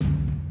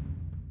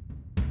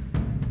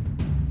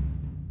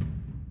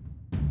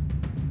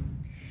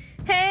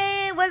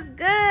what's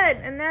good?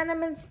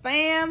 Anonymous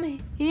fam,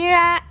 here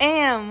I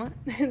am.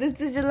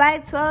 This is July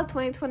 12th,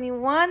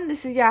 2021.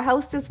 This is your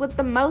hostess with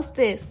the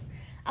mostest.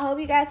 I hope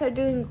you guys are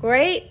doing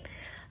great.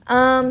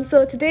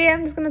 So today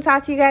I'm just going to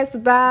talk to you guys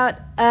about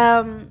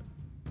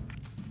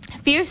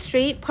Fear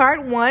Street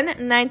Part 1,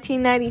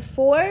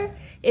 1994.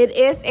 It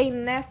is a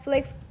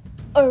Netflix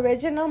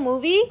original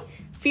movie.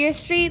 Fear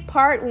Street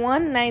Part 1,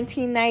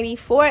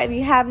 1994. If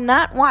you have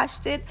not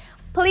watched it,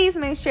 please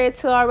make sure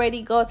to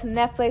already go to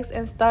Netflix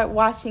and start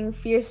watching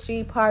Fear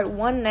Street Part 1,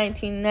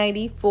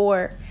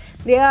 1994.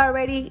 They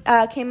already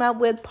came out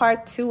with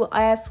Part 2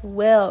 as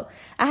well.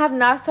 I have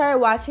not started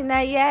watching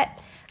that yet,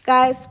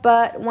 guys,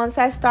 but once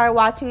I start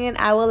watching it,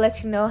 I will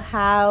let you know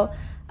how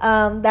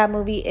that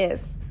movie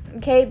is.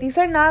 Okay, these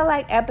are not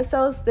like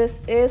episodes. This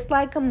is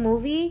like a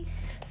movie.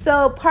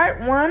 So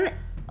Part 1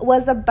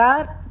 was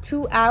about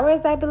 2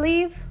 hours, I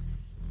believe,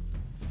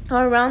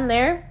 or around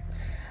there.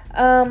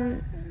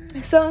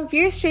 So in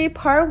Fear Street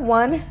Part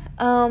 1,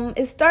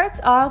 it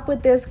starts off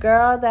with this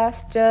girl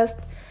that's just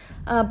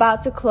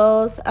about to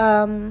close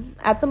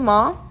at the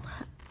mall.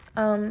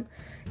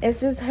 It's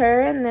just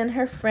her and then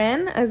her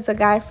friend is a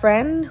guy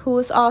friend who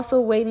is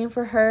also waiting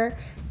for her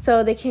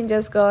so they can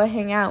just go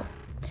hang out.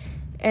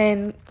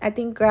 And I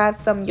think grab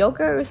some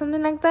yogurt or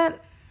something like that.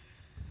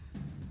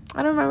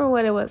 I don't remember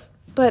what it was,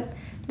 but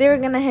they were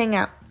going to hang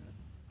out.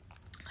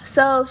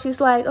 So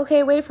she's like,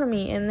 okay, wait for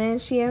me. And then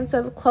she ends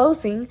up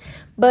closing.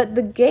 But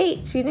the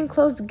gate, she didn't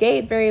close the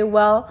gate very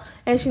well.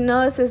 And she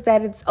notices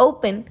that it's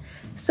open.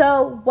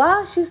 So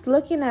while she's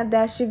looking at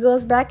that, she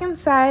goes back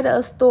inside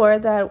a store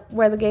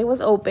where the gate was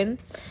open.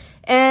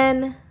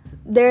 And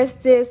there's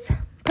this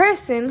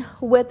person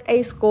with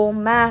a skull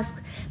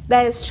mask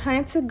that is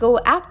trying to go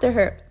after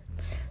her.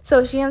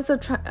 So she ends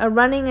up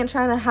running and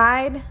trying to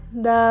hide.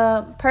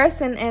 The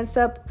person ends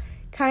up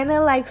kind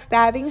of like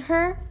stabbing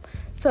her.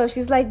 So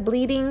she's like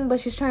bleeding, but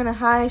she's trying to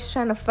hide. She's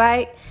trying to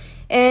fight.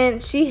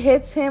 And she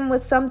hits him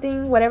with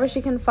something, whatever she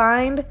can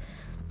find.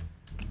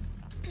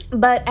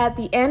 But at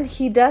the end,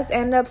 he does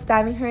end up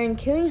stabbing her and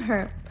killing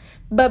her.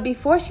 But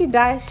before she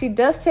dies, she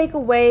does take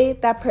away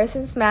that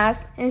person's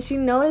mask. And she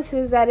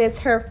notices that it's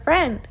her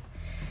friend.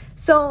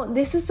 So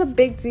this is a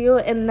big deal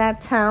in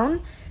that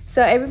town.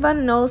 So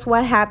everyone knows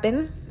what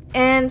happened.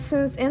 And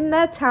since in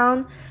that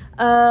town,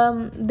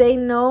 they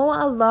know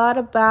a lot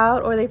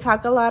about, or they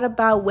talk a lot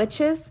about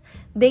witches,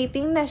 they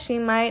think that she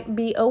might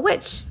be a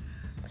witch.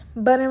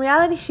 But in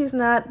reality, she's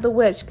not the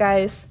witch,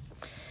 guys.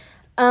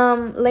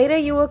 Later,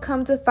 you will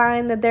come to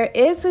find that there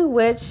is a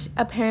witch,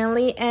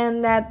 apparently,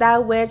 and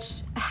that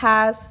witch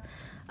has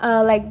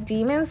like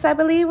demons, I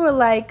believe, or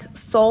like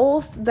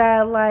souls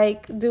that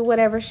like do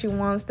whatever she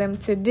wants them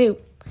to do.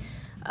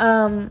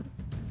 So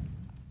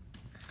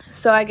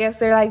I guess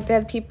they're like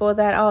dead people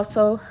that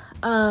also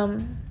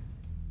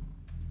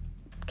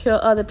kill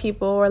other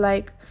people or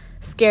like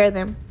scare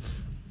them.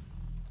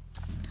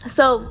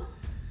 So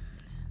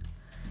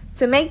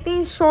to make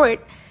things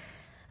short,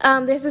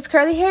 there's this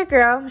curly haired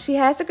girl. She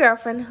has a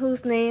girlfriend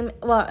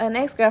an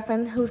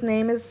ex-girlfriend whose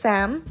name is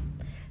Sam.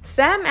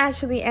 Sam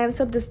actually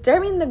ends up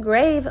disturbing the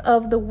grave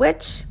of the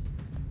witch.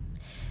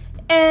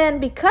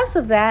 And because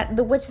of that,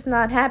 the witch is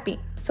not happy.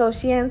 So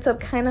she ends up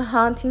kind of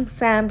haunting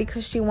Sam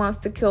because she wants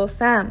to kill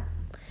Sam.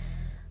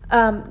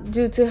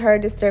 Due to her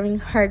disturbing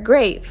her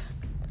grave.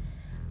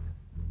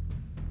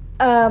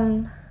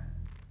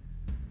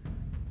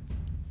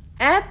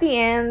 At the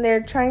end,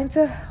 they're trying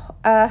to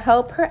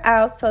help her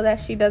out so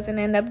that she doesn't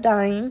end up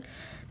dying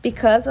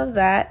because of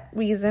that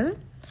reason.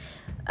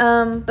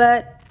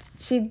 But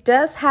she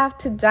does have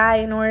to die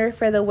in order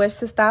for the witch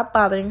to stop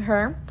bothering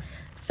her.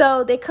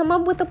 So they come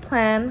up with a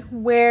plan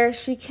where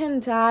she can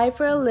die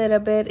for a little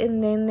bit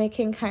and then they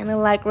can kind of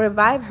like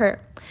revive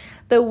her.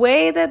 The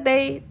way that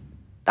they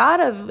thought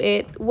of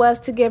it was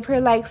to give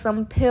her like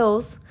some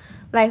pills,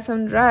 like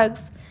some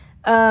drugs,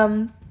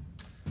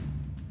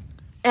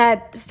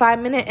 at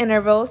 5-minute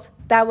intervals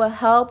that will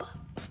help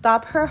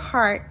stop her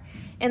heart.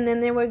 And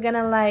then they were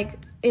gonna like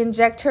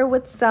inject her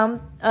with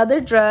some other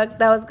drug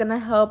that was gonna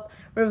help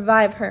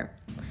revive her.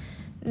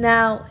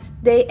 Now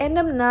they end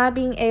up not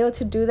being able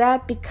to do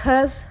that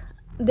because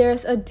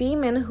there's a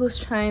demon who's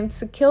trying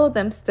to kill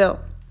them still.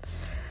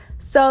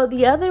 So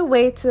the other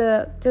way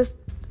to just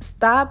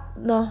stop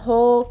the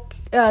whole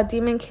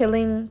demon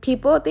killing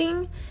people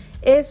thing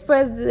is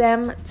for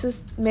them to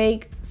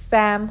make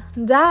Sam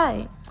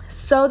die.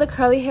 So the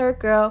curly haired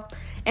girl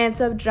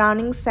ends up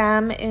drowning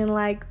Sam in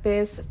like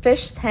this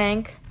fish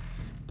tank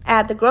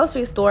at the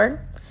grocery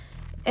store,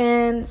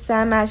 and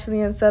Sam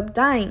actually ends up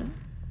dying.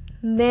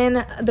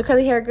 Then the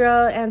curly haired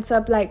girl ends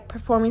up like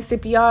performing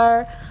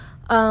CPR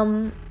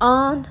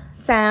on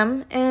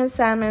Sam, and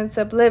Sam ends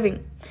up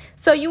living.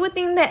 So you would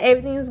think that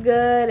everything's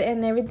good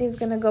and everything's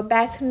gonna go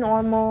back to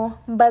normal,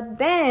 but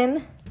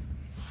then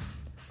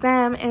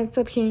Sam ends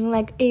up hearing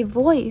like a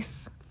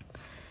voice.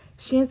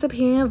 She ends up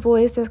hearing a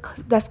voice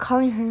that's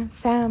calling her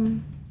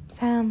Sam,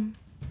 Sam,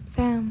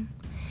 Sam.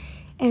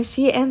 And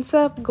she ends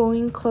up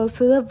going close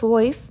to the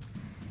voice,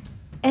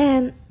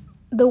 and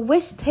the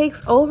witch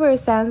takes over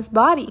Sam's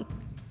body.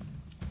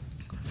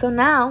 So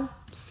now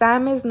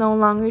Sam is no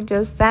longer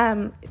just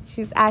Sam.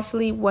 She's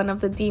actually one of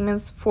the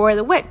demons for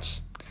the witch.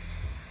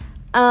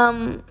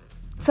 So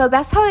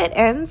that's how it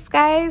ends,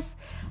 guys.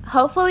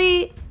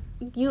 Hopefully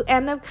you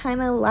end up kind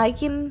of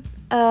liking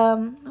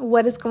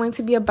what it's going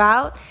to be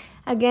about.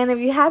 Again, if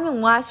you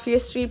haven't watched Fear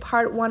Street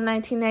Part 1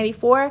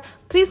 1994,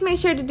 please make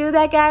sure to do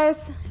that,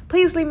 guys.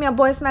 Please leave me a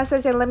voice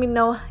message and let me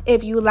know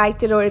if you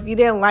liked it or if you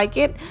didn't like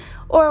it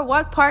or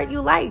what part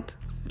you liked.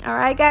 All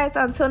right, guys,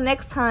 until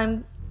next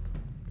time,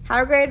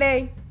 have a great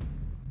day.